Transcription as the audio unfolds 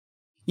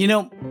You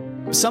know,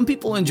 some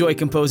people enjoy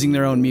composing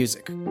their own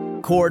music,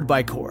 chord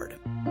by chord,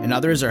 and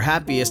others are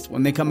happiest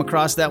when they come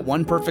across that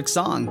one perfect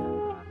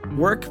song.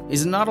 Work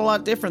is not a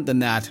lot different than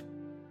that.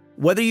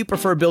 Whether you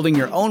prefer building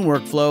your own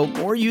workflow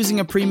or using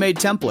a pre-made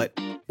template,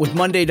 with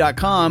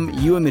Monday.com,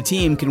 you and the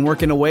team can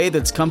work in a way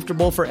that's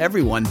comfortable for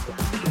everyone.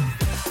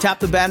 Tap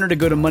the banner to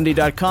go to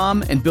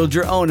Monday.com and build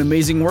your own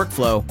amazing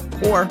workflow,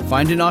 or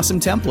find an awesome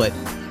template.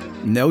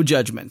 No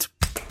judgment.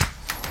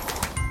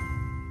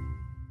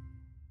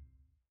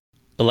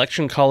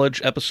 Election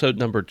College episode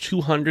number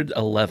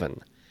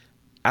 211,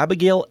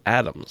 Abigail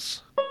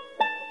Adams.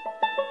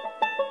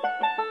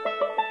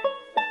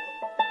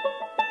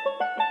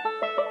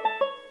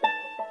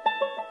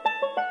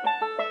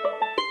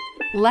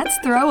 Let's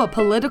throw a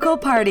political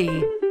party.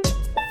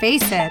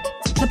 Face it,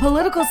 the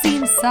political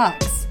scene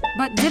sucks,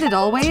 but did it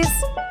always?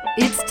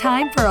 It's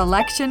time for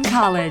Election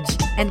College,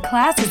 and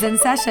class is in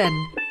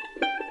session.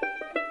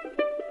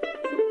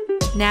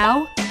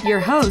 Now, your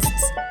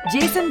hosts,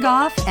 Jason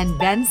Goff and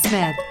Ben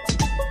Smith.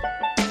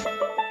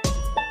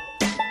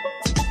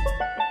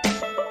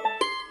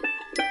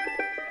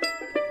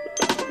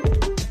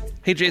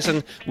 Hey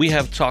Jason, we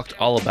have talked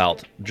all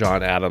about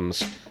John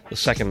Adams, the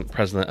second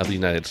president of the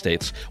United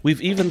States.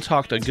 We've even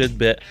talked a good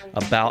bit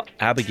about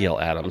Abigail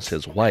Adams,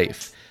 his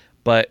wife.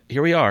 But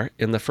here we are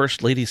in the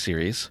First Lady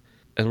series,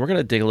 and we're going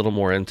to dig a little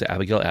more into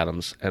Abigail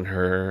Adams and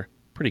her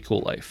pretty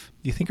cool life.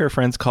 You think her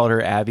friends called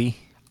her Abby?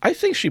 I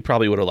think she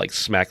probably would have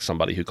smacked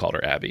somebody who called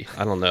her Abby.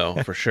 I don't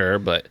know for sure,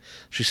 but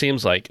she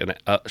seems like an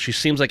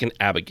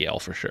Abigail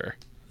for sure.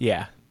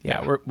 Yeah.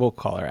 We'll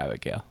call her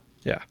Abigail.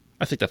 Yeah,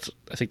 I think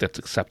that's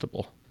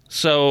acceptable.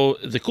 So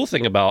the cool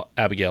thing about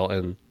Abigail,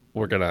 and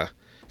we're gonna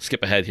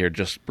skip ahead here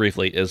just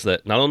briefly, is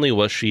that not only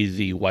was she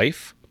the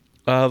wife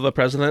of a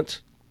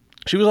president,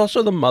 she was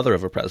also the mother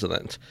of a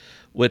president,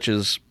 which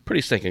is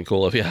pretty stinking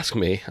cool if you ask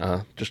me.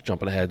 Just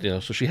jumping ahead,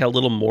 so she had a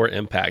little more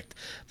impact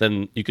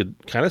than you could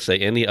kind of say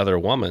any other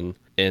woman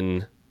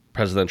in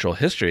presidential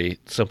history,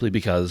 simply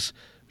because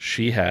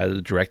she had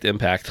a direct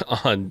impact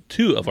on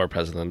two of our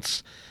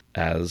presidents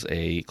as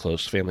a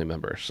close family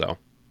member. So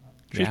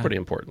she's pretty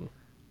important.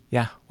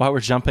 Yeah. While we're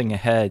jumping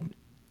ahead,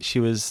 she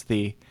was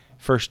the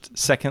first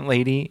second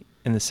lady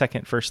and the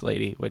second first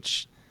lady,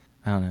 which,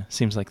 I don't know,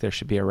 seems like there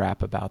should be a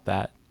rap about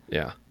that.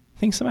 Yeah. I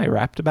think somebody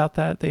rapped about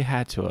that. They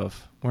had to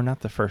have. We're not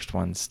the first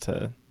ones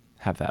to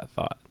have that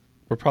thought.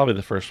 We're probably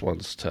the first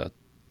ones to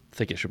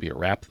think it should be a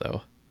rap,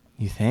 though.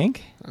 You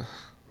think?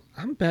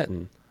 I'm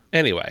betting.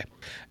 Anyway,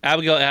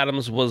 Abigail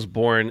Adams was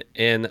born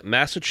in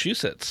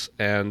Massachusetts,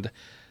 and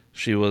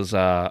she was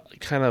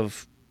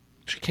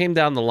she came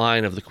down the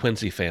line of the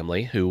Quincy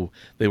family, who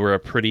they were a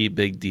pretty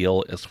big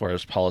deal as far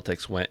as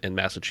politics went in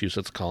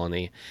Massachusetts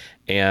colony.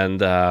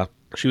 And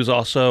she was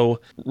also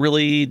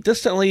really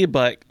distantly,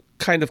 but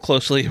kind of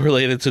closely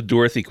related to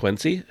Dorothy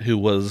Quincy, who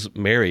was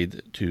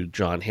married to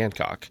John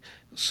Hancock.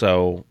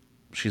 So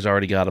she's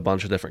already got a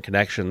bunch of different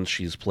connections.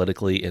 She's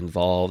politically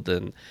involved,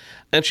 and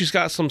she's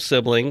got some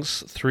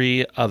siblings,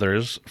 3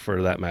 others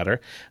for that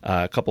matter,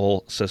 a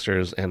couple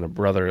sisters and a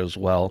brother as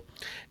well.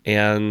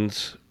 And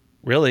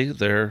really,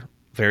 they're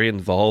very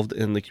involved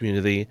in the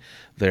community.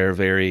 They're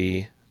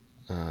very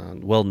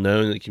well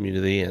known in the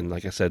community. And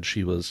like I said,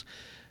 she was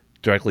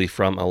directly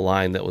from a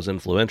line that was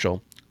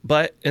influential.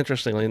 But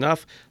interestingly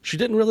enough, she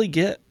didn't really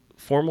get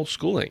formal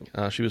schooling.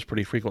 She was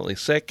pretty frequently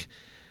sick,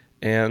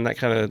 and that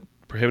kind of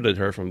prohibited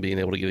her from being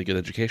able to get a good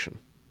education.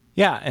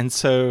 Yeah, and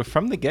so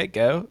from the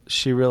get-go,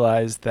 she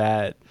realized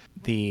that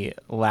the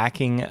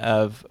lacking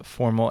of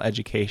formal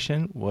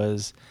education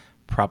was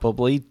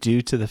probably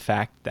due to the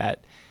fact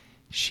that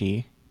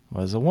she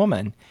was a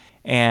woman.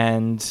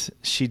 And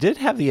she did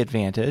have the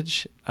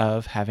advantage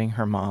of having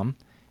her mom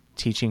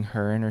teaching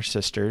her and her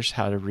sisters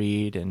how to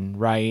read and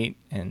write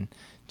and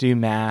do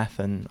math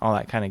and all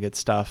that kind of good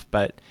stuff.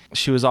 But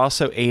she was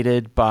also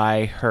aided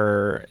by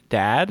her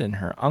dad and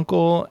her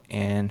uncle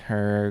and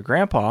her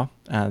grandpa.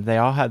 They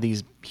all had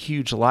these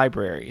huge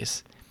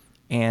libraries,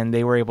 and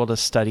they were able to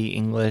study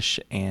English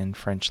and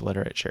French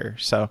literature.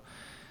 So,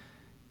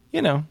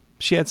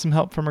 she had some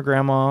help from her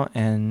grandma,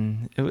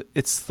 and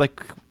it's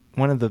like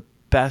one of the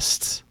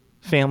best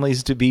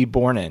families to be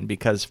born in,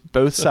 because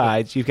both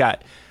sides, you've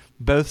got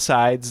both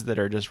sides that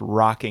are just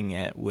rocking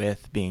it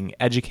with being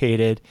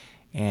educated,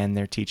 and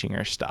they're teaching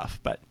her stuff.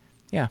 But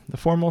yeah, the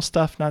formal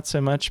stuff, not so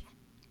much,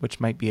 which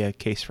might be a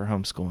case for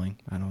homeschooling.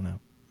 I don't know.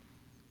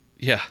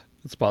 Yeah,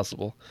 it's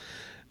possible.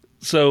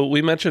 So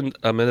we mentioned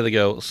a minute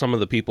ago some of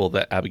the people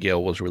that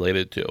Abigail was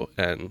related to,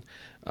 and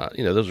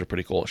those are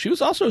pretty cool. She was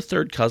also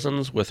third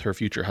cousins with her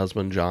future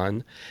husband,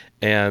 John,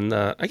 and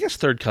I guess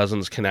third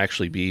cousins can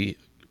actually be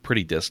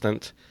pretty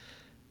distant,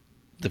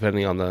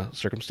 depending on the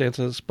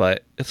circumstances,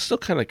 but it still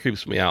kind of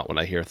creeps me out when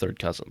I hear third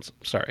cousins.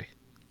 Sorry.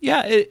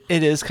 Yeah, it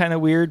is kind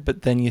of weird,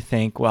 but then you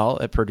think, well,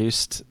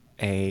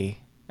 the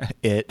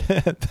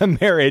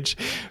marriage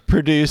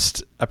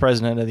produced a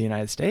president of the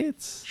United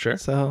States. Sure.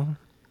 So,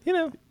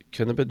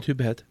 couldn't have been too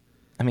bad.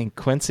 I mean,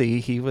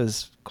 Quincy, he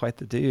was quite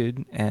the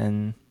dude,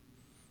 and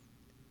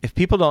if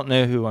people don't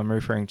know who I'm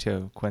referring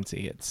to,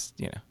 Quincy, it's,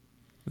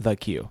 The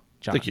Q.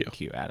 John The Q.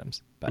 Q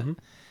Adams. But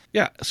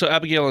Yeah, so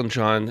Abigail and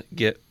John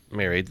get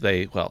married.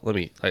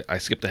 I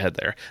skipped ahead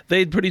there.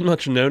 They'd pretty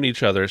much known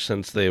each other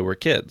since they were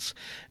kids,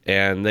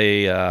 and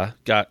they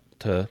got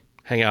to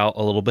hang out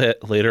a little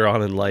bit later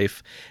on in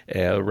life,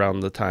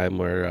 around the time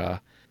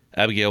where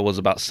Abigail was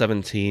about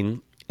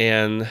 17,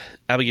 and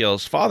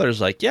Abigail's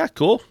father's like, yeah,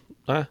 cool.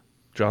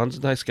 John's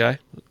a nice guy.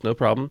 No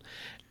problem.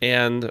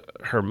 And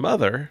her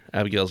mother,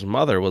 Abigail's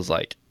mother, was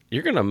like,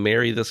 you're going to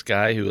marry this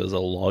guy who is a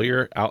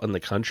lawyer out in the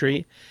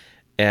country?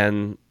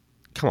 And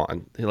come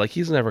on, like,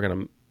 he's never going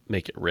to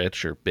make it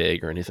rich or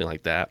big or anything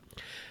like that.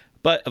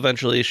 But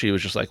eventually she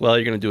was just like, well,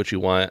 you're going to do what you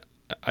want.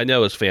 I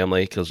know his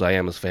family because I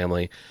am his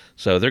family.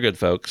 So they're good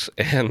folks.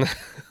 And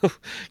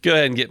go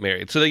ahead and get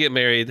married. So they get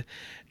married.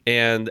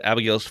 And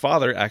Abigail's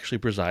father actually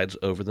presides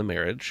over the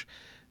marriage.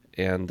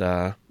 And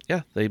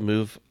they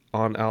move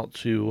on out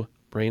to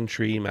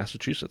Braintree,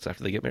 Massachusetts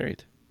after they get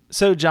married.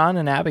 so John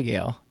and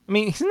Abigail, I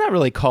mean, he's not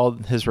really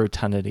called his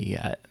rotundity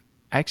yet.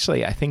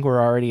 Actually, I think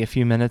we're already a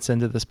few minutes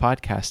into this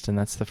podcast, and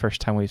that's the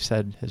first time we've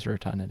said his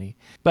rotundity.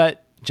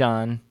 But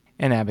John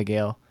and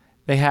Abigail,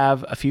 they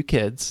have a few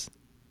kids,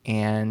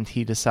 and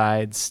he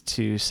decides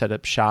to set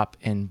up shop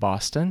in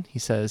Boston. He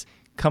says,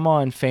 come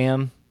on,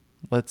 fam,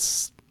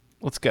 let's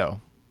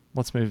go.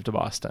 Let's move to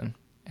Boston.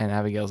 And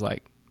Abigail's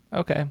like,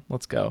 okay,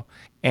 let's go.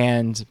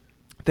 And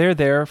they're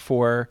there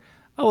for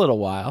a little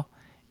while,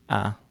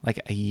 like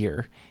a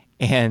year,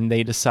 and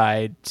they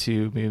decide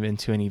to move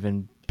into an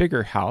even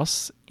bigger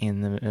house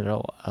in the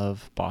middle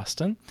of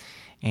Boston.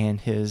 And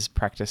his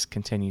practice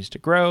continues to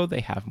grow. They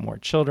have more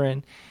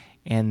children,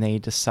 and they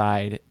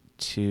decide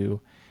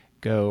to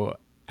go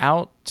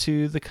out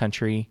to the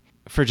country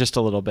for just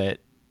a little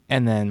bit.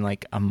 And then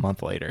like a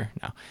month later,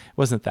 no, it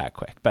wasn't that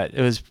quick, but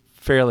it was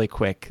fairly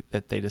quick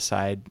that they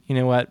decide, you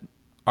know what,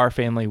 our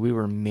family, we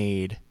were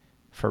made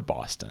for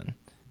Boston,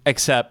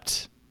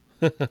 except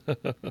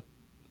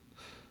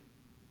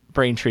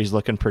Braintree's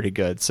looking pretty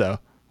good. So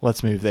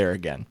let's move there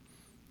again.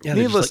 Yeah,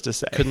 Needless to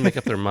say, couldn't make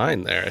up their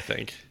mind there, I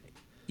think.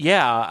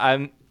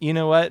 Yeah, you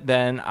know what?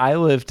 Then I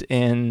lived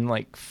in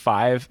like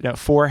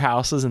 4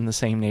 houses in the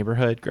same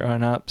neighborhood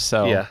growing up.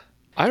 So Yeah.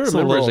 I it's a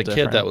remember as a little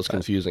kid that different, was but-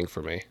 confusing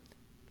for me.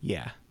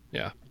 Yeah.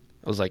 Yeah.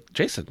 I was like,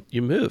 Jason,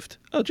 you moved.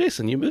 Oh,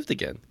 Jason, you moved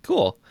again.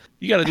 Cool.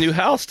 You got a new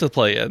house to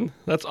play in.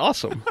 That's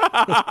awesome.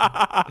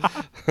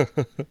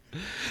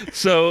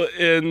 So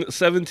in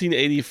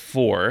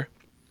 1784,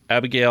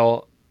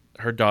 Abigail,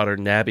 her daughter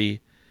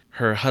Nabby,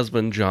 her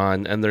husband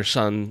John, and their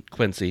son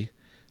Quincy,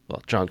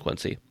 John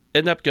Quincy,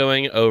 end up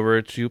going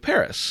over to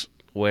Paris,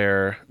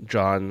 where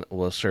John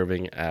was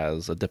serving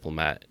as a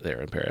diplomat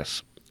there in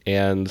Paris.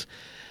 And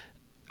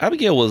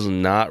Abigail was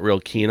not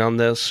real keen on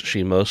this.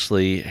 She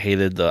mostly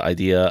hated the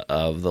idea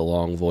of the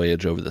long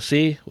voyage over the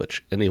sea,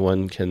 which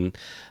anyone can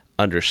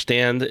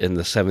understand in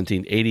the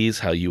 1780s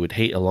how you would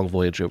hate a long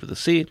voyage over the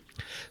sea.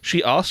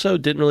 She also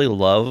didn't really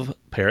love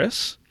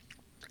Paris.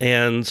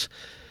 And,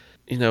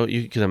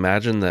 you can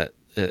imagine that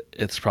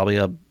it's probably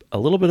a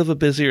little bit of a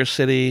busier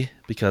city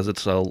because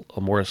it's a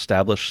more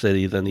established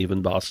city than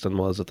even Boston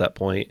was at that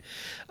point.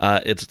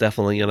 It's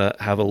definitely going to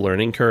have a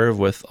learning curve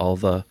with all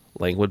the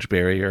language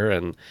barrier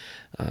and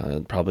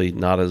probably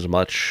not as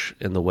much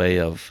in the way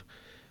of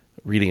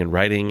reading and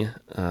writing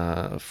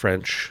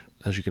French,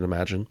 as you can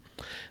imagine,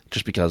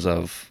 just because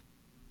of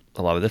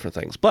a lot of different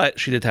things. But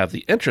she did have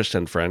the interest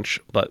in French,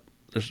 but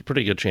there's a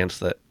pretty good chance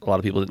that a lot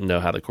of people didn't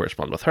know how to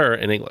correspond with her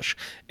in English.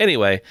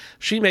 Anyway,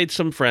 she made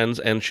some friends,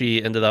 and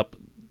she ended up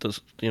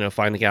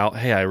finding out,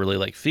 hey, I really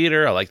like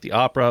theater, I like the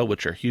opera,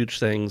 which are huge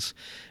things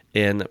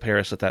in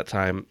Paris at that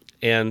time,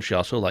 and she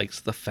also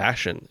likes the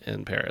fashion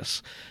in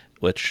Paris,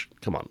 which,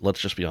 come on, let's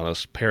just be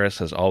honest, Paris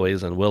has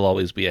always and will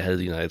always be ahead of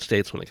the United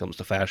States when it comes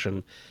to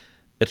fashion.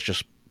 It's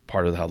just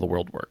part of how the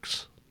world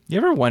works. You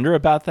ever wonder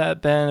about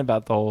that, Ben,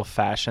 about the whole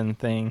fashion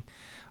thing?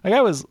 Like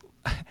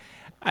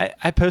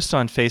I posted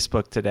on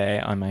Facebook today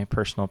on my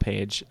personal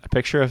page a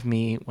picture of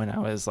me when I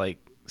was like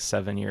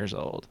 7 years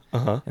old.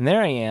 Uh-huh. And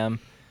there I am.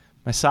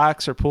 My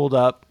socks are pulled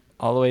up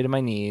all the way to my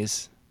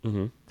knees.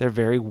 Mm-hmm. They're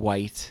very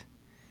white.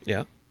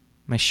 Yeah.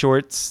 My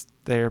shorts,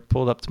 they're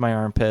pulled up to my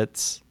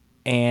armpits.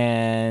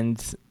 And,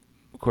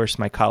 of course,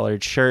 my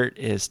collared shirt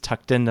is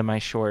tucked into my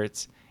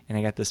shorts. And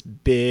I got this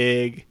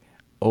big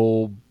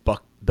old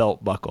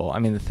belt buckle. I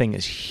mean, the thing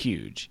is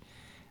huge.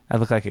 I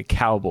look like a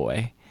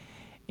cowboy.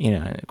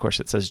 And, of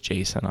course, it says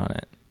Jason on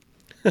it.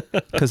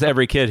 Because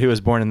every kid who was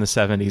born in the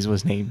 70s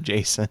was named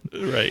Jason.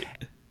 Right.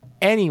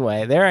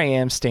 Anyway, there I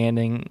am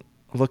standing,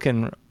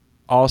 looking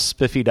all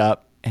spiffied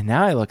up. And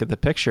now I look at the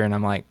picture and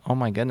I'm like, oh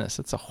my goodness,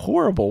 it's a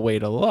horrible way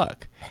to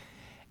look.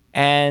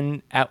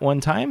 And at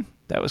one time,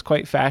 that was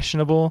quite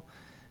fashionable.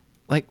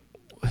 Like,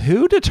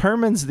 who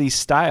determines these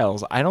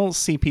styles? I don't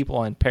see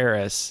people in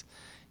Paris,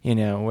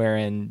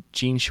 wearing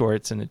jean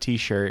shorts and a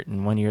t-shirt,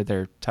 and one year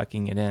they're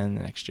tucking it in,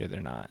 the next year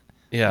they're not.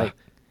 Yeah. Like,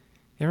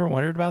 you ever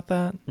wondered about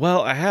that?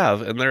 Well, I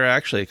have, and there are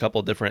actually a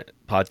couple different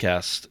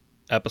podcast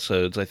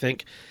episodes. I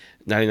think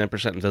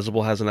 99%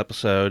 Invisible has an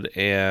episode,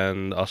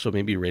 and also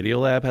maybe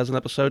Radiolab has an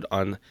episode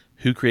on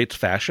who creates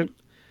fashion.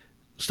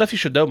 Stuff You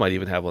Should Know might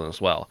even have one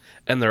as well.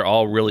 And they're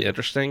all really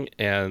interesting.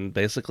 And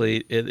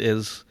basically, it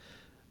is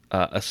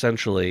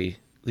essentially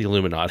the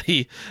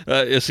Illuminati.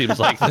 It seems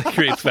like that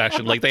creates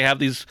fashion. Like they have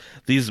these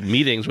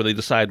meetings where they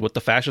decide what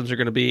the fashions are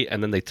going to be,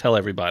 and then they tell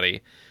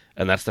everybody,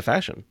 and that's the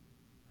fashion.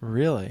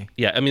 Really?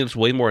 Yeah, I mean, it's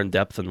way more in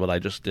depth than what I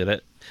just did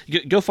it.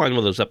 Go find one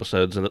of those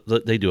episodes, and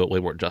they do it way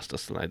more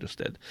justice than I just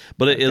did.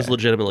 But it is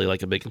legitimately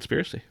like a big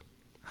conspiracy.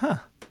 Huh.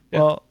 Yeah.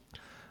 Well,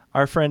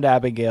 our friend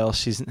Abigail,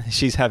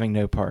 she's having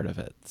no part of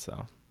it.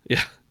 So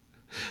Yeah.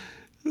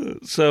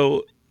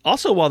 So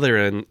also while they're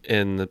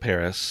in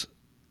Paris,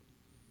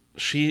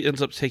 she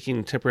ends up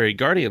taking temporary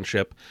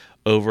guardianship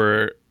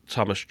over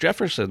Thomas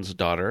Jefferson's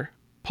daughter,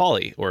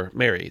 Polly, or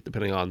Mary,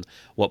 depending on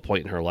what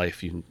point in her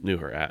life you knew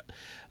her at.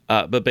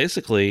 But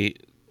basically,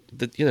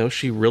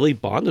 she really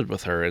bonded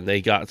with her, and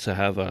they got to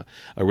have a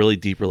really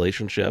deep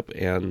relationship.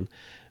 And,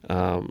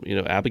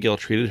 Abigail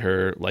treated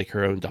her like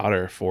her own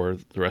daughter for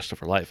the rest of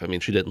her life. I mean,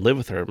 she didn't live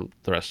with her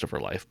the rest of her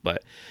life,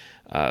 but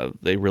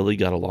they really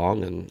got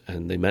along,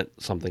 and they meant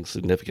something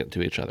significant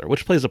to each other,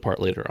 which plays a part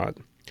later on.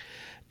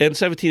 In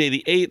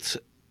 1788,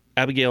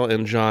 Abigail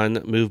and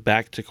John moved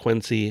back to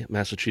Quincy,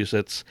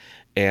 Massachusetts,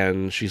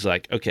 and she's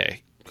like,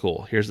 okay,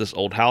 cool. Here's this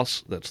old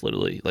house. That's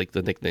literally like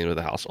the nickname of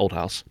the house, Old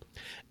House.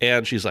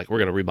 And she's like, we're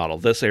going to remodel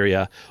this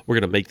area. We're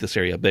going to make this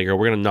area bigger.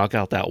 We're going to knock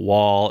out that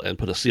wall and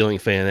put a ceiling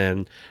fan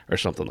in or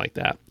something like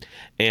that.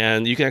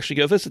 And you can actually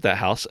go visit that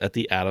house at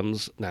the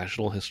Adams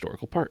National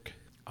Historical Park.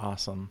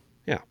 awesome.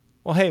 Yeah.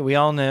 Well, hey, we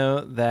all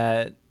know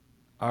that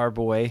our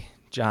boy,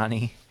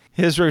 Johnny,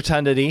 his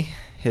rotundity,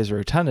 because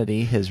Gonna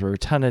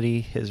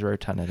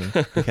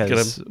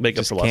make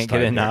up just for lost can't time get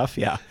here. enough.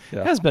 Yeah.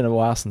 Yeah. It has been a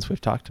while since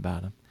we've talked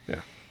about him.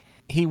 Yeah.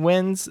 He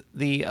wins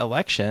the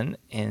election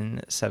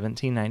in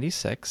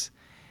 1796,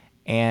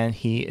 and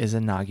he is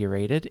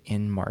inaugurated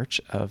in March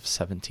of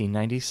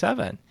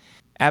 1797.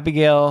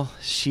 Abigail,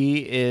 she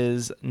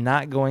is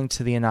not going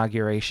to the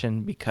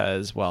inauguration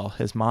because, well,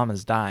 his mom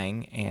is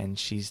dying and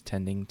she's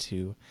tending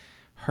to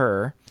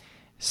her.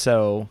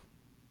 So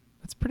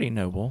that's pretty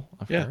noble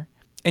of her.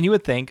 And you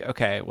would think,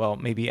 okay, well,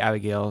 maybe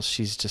Abigail,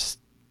 she's just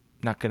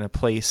not going to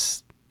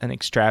place an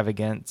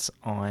extravagance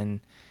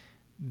on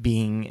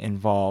being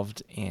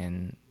involved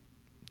in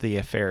the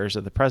affairs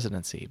of the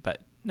presidency. But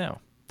no,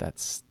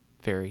 that's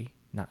very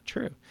not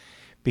true,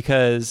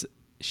 because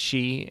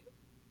she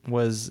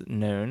was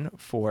known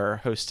for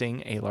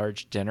hosting a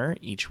large dinner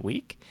each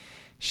week.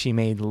 She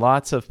made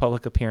lots of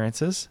public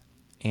appearances,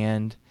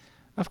 and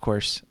of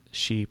course,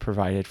 she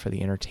provided for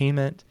the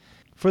entertainment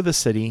for the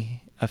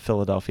city of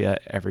Philadelphia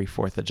every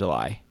 4th of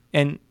July.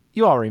 And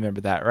you all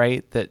remember that,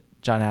 right? That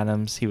John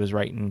Adams, he was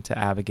writing to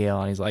Abigail,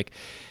 and he's like,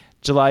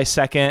 July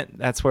 2nd,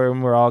 that's where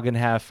we're all going to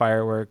have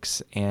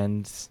fireworks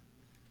and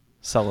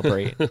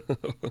celebrate.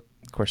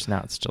 Of course,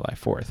 now it's July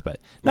 4th, but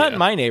not in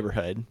my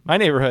neighborhood. My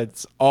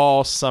neighborhood's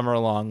all summer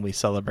long. We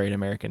celebrate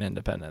American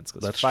independence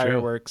because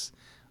fireworks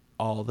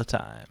all the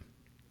time.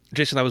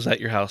 Jason, I was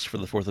at your house for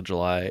the 4th of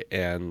July,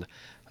 and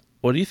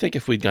what do you think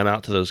if we'd gone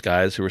out to those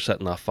guys who were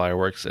setting off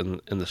fireworks in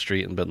the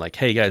street and been like,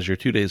 hey, guys, you're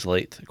 2 days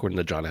late, according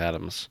to John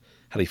Adams.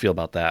 How do you feel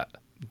about that?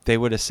 They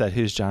would have said,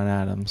 who's John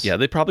Adams? Yeah,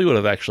 they probably would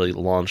have actually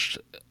launched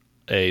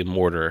a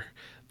mortar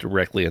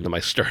directly into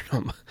my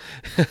sternum.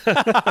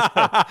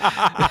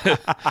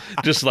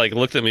 Just like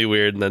looked at me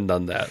weird and then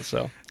done that.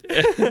 So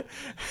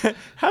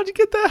how'd you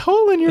get that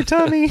hole in your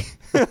tummy?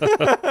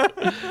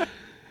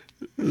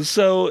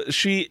 So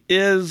she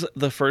is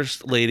the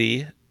first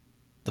lady,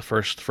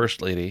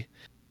 first lady,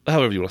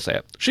 however you want to say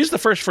it. She's the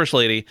first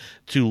lady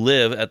to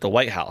live at the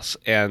White House.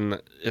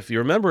 And if you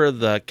remember,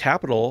 the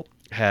Capitol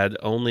had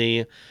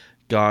only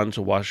gone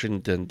to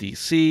Washington,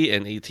 D.C.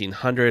 in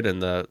 1800,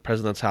 and the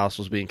president's house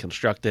was being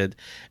constructed.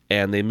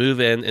 And they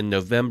move in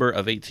November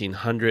of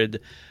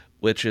 1800,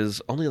 which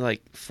is only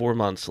like 4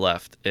 months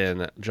left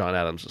in John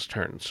Adams'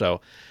 turn.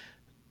 So,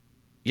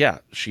 yeah,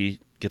 she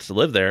gets to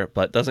live there,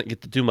 but doesn't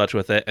get to do much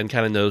with it, and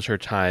kind of knows her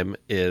time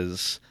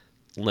is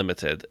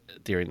limited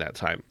during that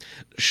time.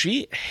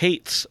 She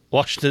hates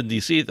Washington,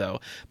 D.C., though,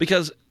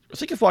 because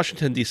think of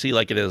Washington, D.C.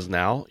 like it is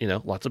now,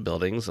 lots of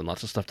buildings and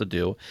lots of stuff to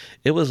do.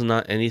 It was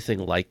not anything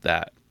like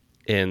that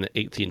in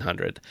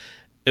 1800.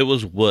 It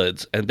was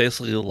woods, and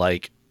basically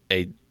like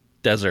a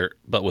desert,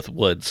 but with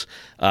woods.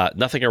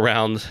 Nothing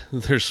around.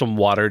 There's some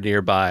water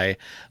nearby.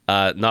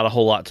 Not a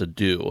whole lot to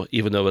do,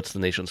 even though it's the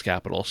nation's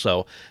capital.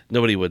 So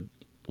nobody would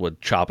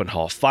chop and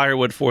haul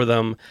firewood for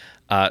them.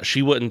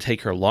 She wouldn't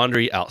take her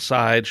laundry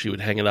outside. She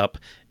would hang it up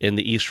in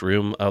the East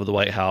Room of the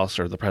White House,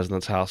 or the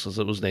president's house, as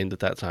it was named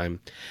at that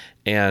time.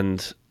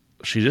 And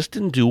she just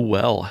didn't do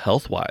well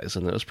health-wise,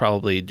 and it was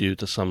probably due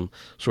to some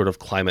sort of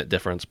climate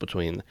difference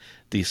between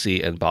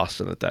D.C. and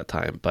Boston at that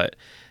time. But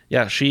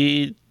yeah,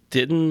 she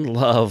didn't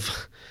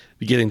love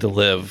getting to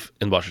live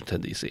in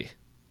Washington, D.C.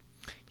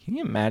 Can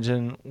you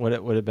imagine what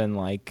it would have been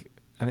like?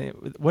 I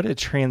mean, what a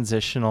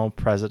transitional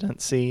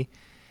presidency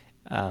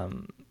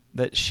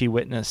that she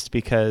witnessed,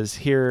 because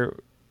here,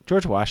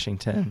 George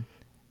Washington,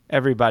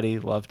 everybody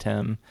loved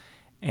him.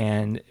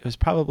 And it was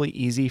probably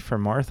easy for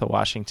Martha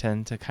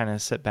Washington to kind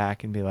of sit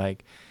back and be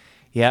like,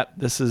 yep,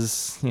 this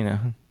is,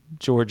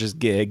 George's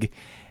gig.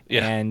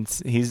 Yeah. And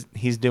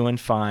he's doing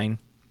fine.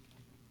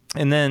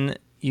 And then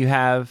you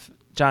have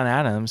John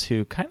Adams,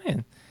 who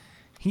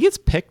he gets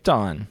picked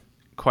on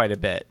quite a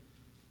bit.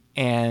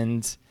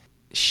 And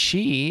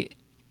she,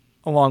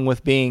 along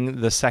with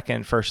being the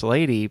second first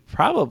lady,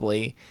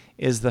 probably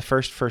is the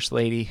first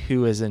lady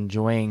who is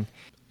enjoying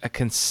a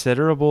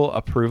considerable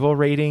approval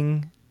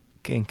rating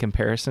in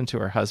comparison to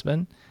her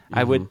husband.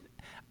 Mm-hmm.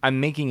 I'm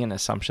making an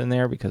assumption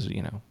there because,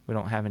 we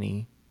don't have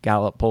any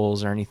Gallup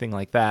polls or anything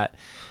like that.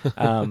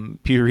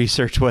 Pew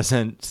Research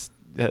wasn't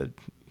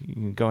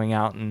going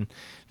out and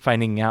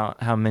finding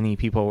out how many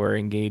people were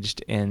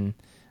engaged in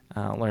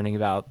learning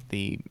about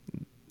the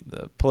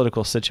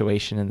political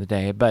situation in the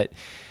day. But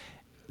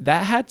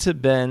that had to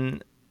have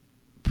been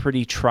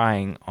pretty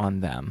trying on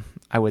them,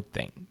 I would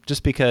think,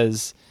 just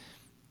because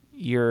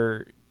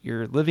you're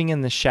living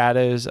in the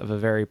shadows of a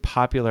very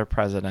popular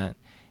president,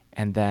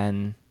 and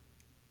then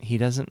he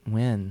doesn't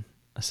win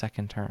a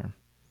second term.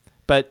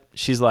 But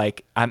she's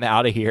like, I'm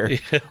out of here.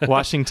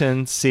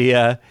 Washington, see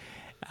ya.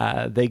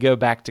 They go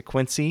back to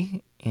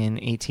Quincy in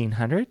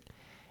 1800,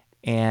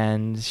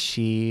 and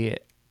she,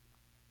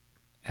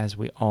 as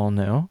we all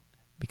know,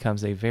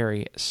 becomes a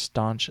very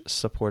staunch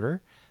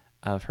supporter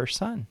of her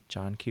son,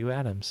 John Q.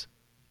 Adams.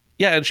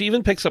 Yeah, and she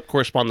even picks up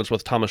correspondence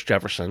with Thomas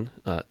Jefferson,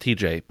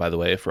 TJ, by the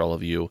way, for all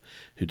of you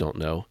who don't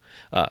know.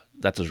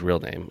 That's his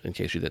real name, in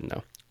case you didn't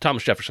know.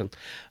 Thomas Jefferson.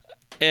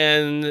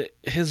 And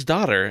his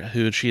daughter,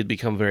 who she had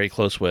become very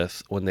close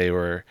with when they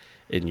were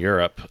in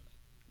Europe,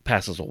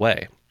 passes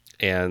away.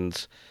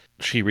 And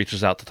she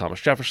reaches out to Thomas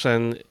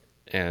Jefferson,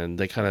 and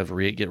they kind of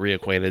get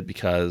reacquainted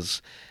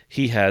because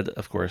he had,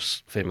 of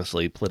course,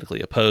 famously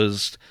politically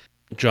opposed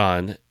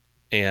John,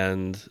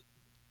 and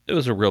it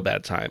was a real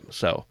bad time.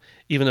 So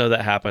even though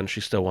that happened,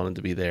 she still wanted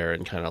to be there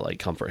and kind of like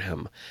comfort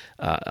him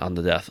on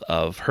the death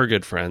of her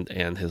good friend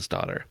and his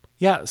daughter.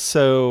 Yeah,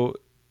 so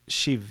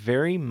she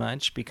very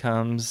much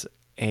becomes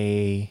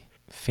a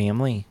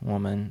family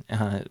woman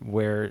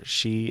where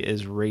she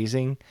is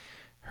raising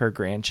her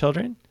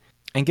grandchildren.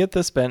 And get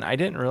this, Ben, I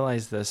didn't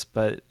realize this,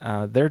 but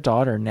their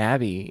daughter,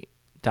 Nabby,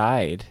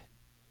 died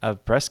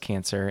of breast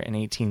cancer in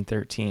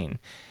 1813.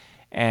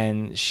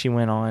 And she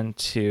went on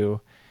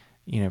to,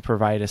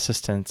 provide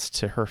assistance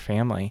to her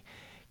family.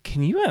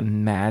 Can you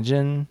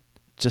imagine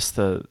just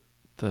the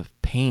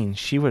pain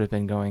she would have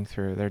been going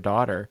through, their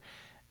daughter,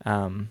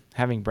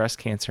 having breast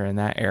cancer in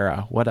that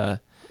era? What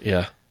a...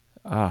 Yeah.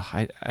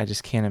 I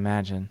just can't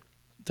imagine.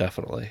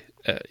 Definitely.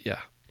 Yeah.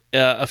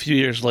 A few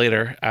years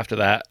later, after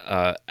that,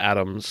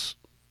 Adams,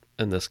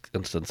 in this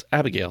instance,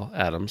 Abigail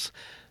Adams,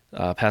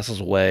 passes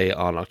away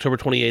on October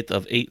 28th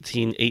of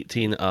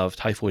 1818 of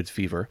typhoid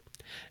fever.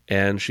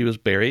 And she was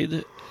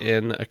buried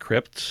in a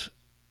crypt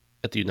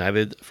at the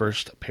United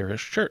First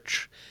Parish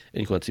Church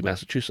in Quincy,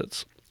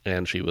 Massachusetts.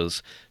 And she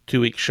was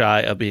 2 weeks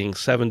shy of being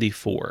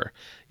 74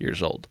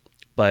 years old.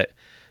 But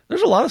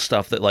there's a lot of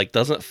stuff that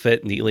doesn't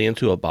fit neatly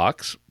into a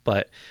box,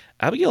 but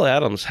Abigail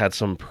Adams had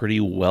some pretty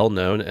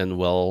well-known and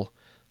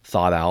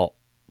well-thought-out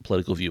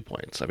political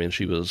viewpoints. I mean,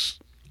 she was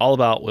all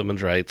about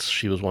women's rights.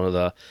 She was one of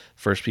the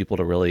first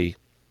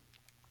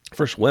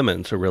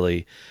women to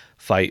really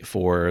fight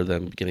for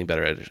them getting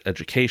better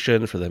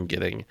education, for them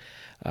getting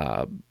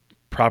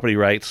property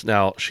rights.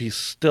 Now, she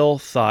still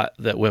thought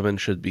that women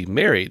should be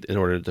married in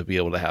order to be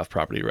able to have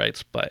property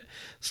rights, but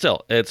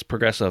still, it's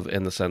progressive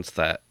in the sense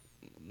that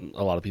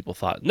a lot of people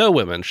thought no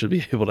women should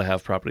be able to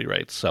have property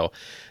rights. So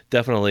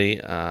definitely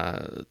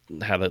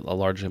had a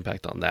large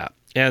impact on that.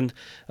 And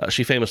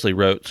she famously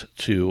wrote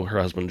to her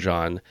husband,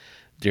 John,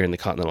 during the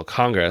Continental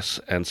Congress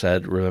and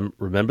said,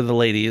 remember the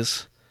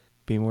ladies.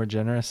 Be more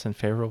generous and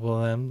favorable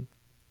to them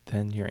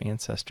than your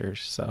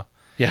ancestors. So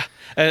yeah.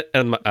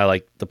 And I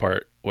like the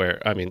part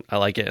where, I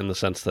like it in the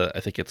sense that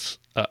I think it's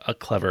a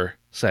clever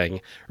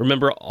saying.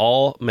 Remember,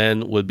 all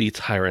men would be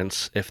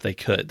tyrants if they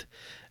could.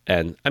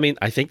 And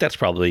I think that's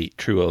probably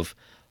true of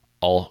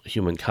all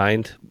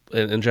humankind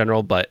in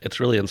general, but it's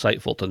really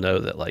insightful to know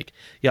that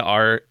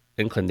our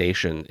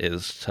inclination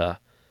is to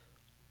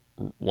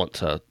want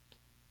to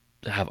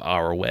have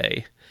our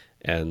way.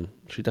 And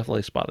she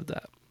definitely spotted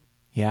that.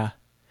 Yeah.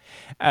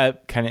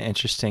 Kind of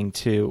interesting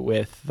too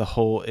with the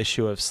whole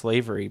issue of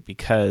slavery,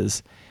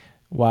 because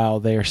while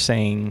they're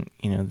saying,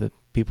 the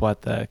people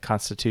at the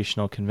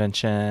Constitutional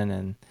Convention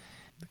and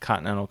the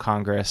Continental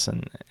Congress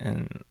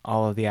and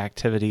all of the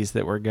activities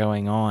that were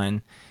going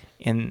on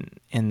in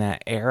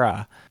that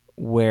era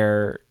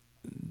where,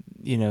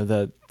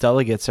 the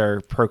delegates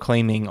are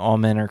proclaiming all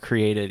men are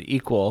created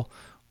equal.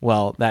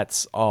 Well,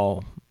 that's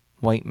all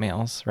white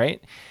males,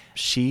 right?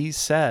 She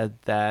said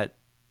that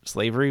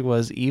slavery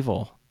was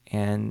evil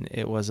and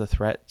it was a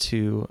threat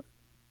to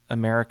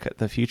America,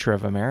 the future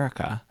of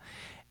America.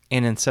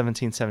 And in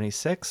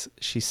 1776,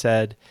 she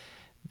said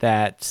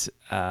that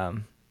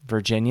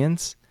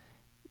Virginians,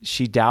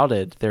 she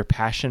doubted their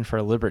passion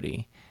for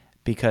liberty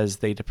because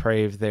they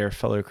depraved their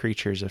fellow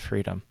creatures of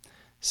freedom.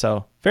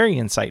 So very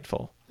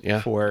insightful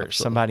for absolutely.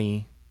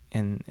 Somebody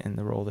in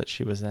the role that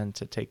she was in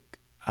to take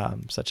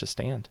such a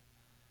stand.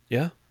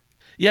 Yeah.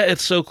 Yeah,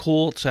 it's so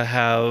cool to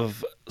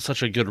have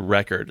such a good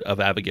record of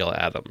Abigail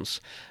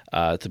Adams,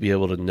 to be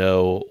able to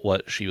know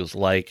what she was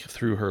like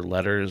through her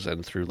letters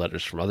and through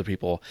letters from other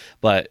people.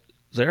 But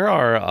there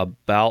are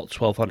about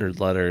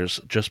 1,200 letters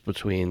just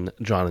between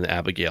John and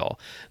Abigail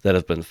that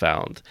have been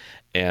found.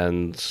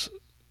 And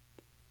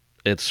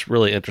it's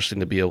really interesting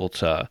to be able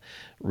to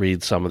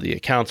read some of the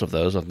accounts of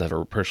those. I've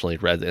never personally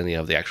read any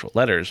of the actual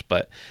letters,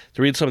 but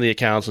to read some of the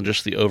accounts and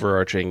just the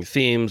overarching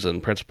themes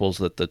and principles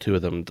that the two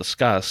of them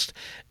discussed.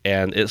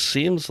 And it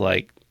seems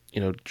like,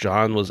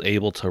 John was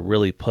able to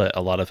really put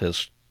a lot of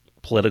his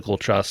political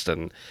trust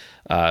and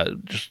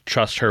just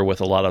trust her with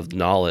a lot of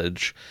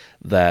knowledge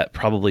that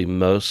probably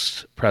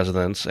most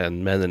presidents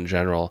and men in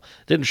general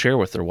didn't share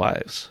with their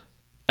wives.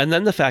 And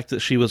then the fact that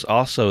she was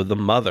also the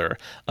mother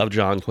of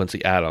John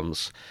Quincy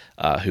Adams,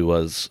 who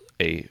was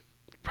a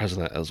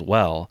president as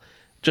well,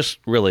 just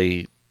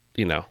really,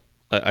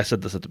 I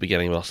said this at the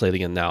beginning, but I'll say it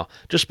again now,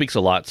 just speaks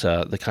a lot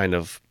to the kind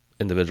of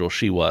individual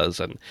she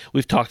was. And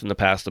we've talked in the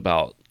past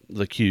about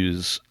the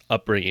Q's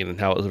upbringing and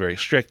how it was very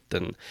strict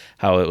and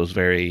how it was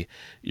very,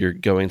 you're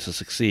going to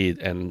succeed.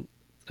 And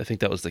I think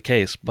that was the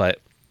case. But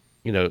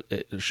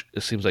it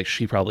seems like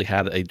she probably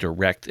had a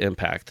direct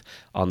impact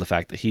on the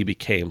fact that he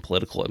became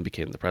political and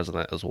became the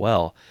president as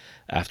well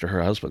after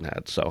her husband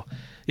had. So,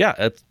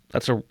 yeah,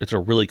 it's a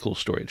really cool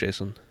story,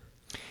 Jason.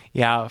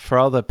 Yeah, for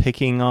all the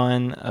picking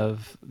on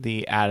of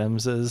the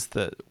Adamses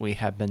that we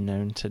have been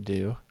known to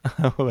do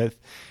with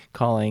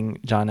calling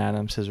John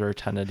Adams his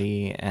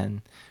rotundity,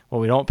 and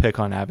we don't pick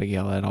on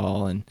Abigail at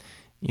all, and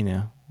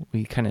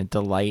we kind of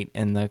delight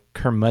in the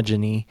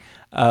curmudgeony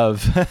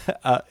of,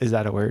 is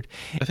that a word?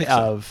 I think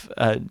so.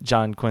 Of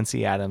John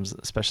Quincy Adams,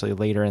 especially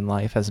later in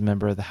life as a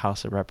member of the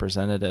House of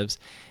Representatives.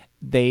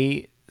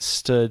 They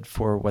stood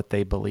for what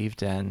they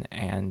believed in,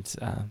 and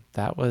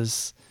that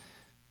was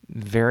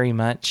very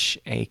much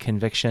a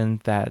conviction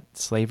that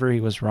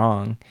slavery was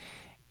wrong,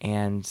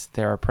 and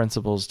there are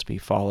principles to be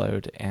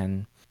followed.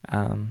 And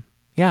of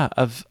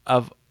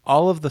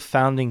all of the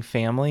founding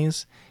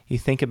families, you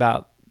think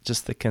about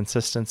just the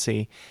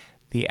consistency,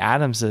 the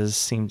Adamses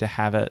seem to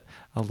have it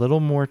a little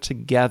more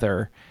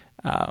together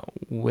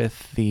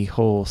with the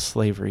whole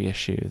slavery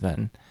issue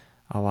than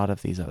a lot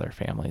of these other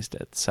families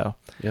did. So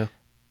yeah,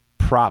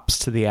 props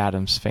to the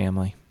Adams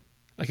family.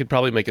 I could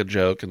probably make a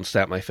joke and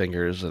snap my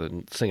fingers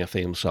and sing a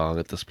theme song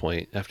at this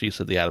point after you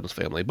said the Adams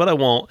family, but I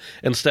won't.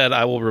 Instead,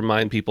 I will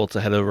remind people to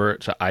head over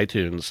to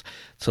iTunes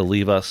to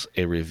leave us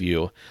a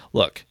review.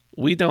 Look,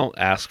 we don't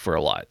ask for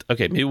a lot.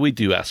 Okay, maybe we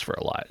do ask for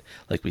a lot.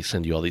 Like, we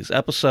send you all these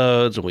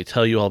episodes and we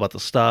tell you all about the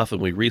stuff and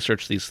we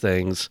research these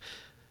things.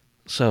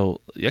 So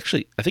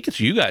actually, I think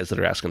it's you guys that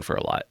are asking for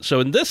a lot. So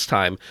in this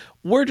time,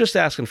 we're just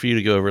asking for you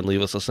to go over and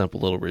leave us a simple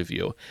little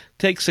review.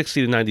 Take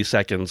 60 to 90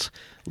 seconds.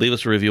 Leave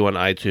us a review on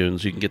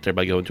iTunes. You can get there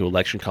by going to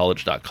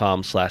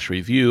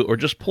electioncollege.com/review or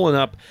just pulling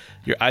up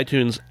your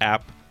iTunes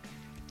app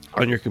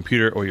on your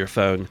computer or your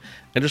phone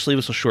and just leave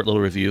us a short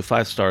little review,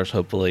 5 stars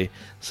hopefully,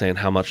 saying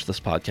how much this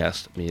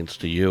podcast means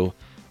to you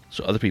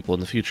so other people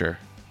in the future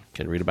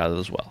can read about it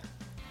as well.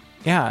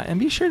 Yeah, and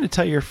be sure to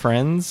tell your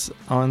friends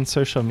on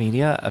social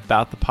media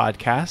about the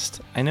podcast.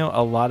 I know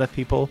a lot of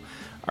people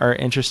are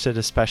interested,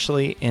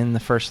 especially in the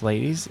First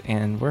Ladies,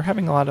 and we're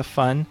having a lot of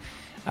fun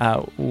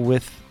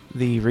with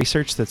the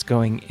research that's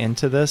going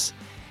into this.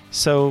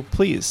 So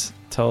please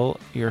tell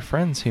your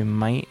friends who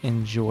might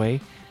enjoy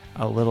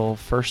a little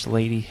First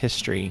Lady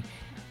history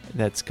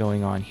that's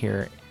going on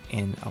here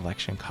in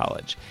Election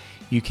College.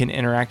 You can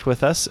interact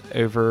with us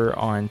over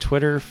on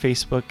Twitter,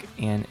 Facebook,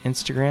 and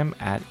Instagram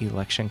at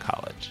Election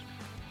College.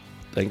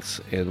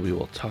 Thanks, and we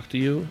will talk to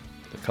you in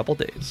a couple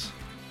days.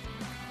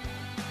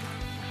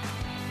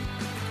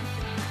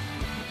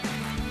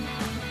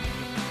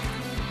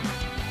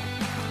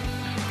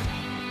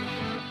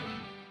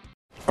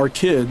 Our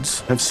kids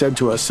have said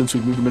to us since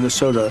we moved to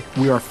Minnesota,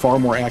 we are far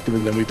more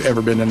active than we've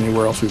ever been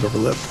anywhere else we've ever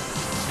lived.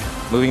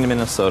 Moving to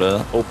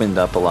Minnesota opened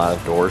up a lot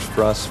of doors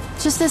for us.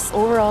 Just this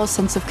overall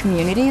sense of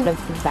community, of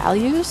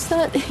values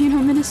that,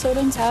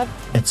 Minnesotans have.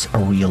 It's a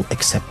real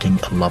accepting,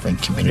 loving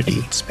community,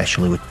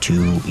 especially with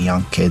 2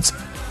 young kids.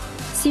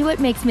 See what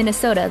makes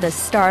Minnesota the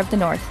star of the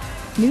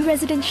North. New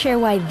residents share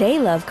why they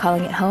love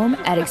calling it home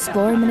at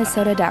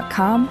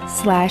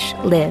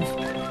exploreminnesota.com/live.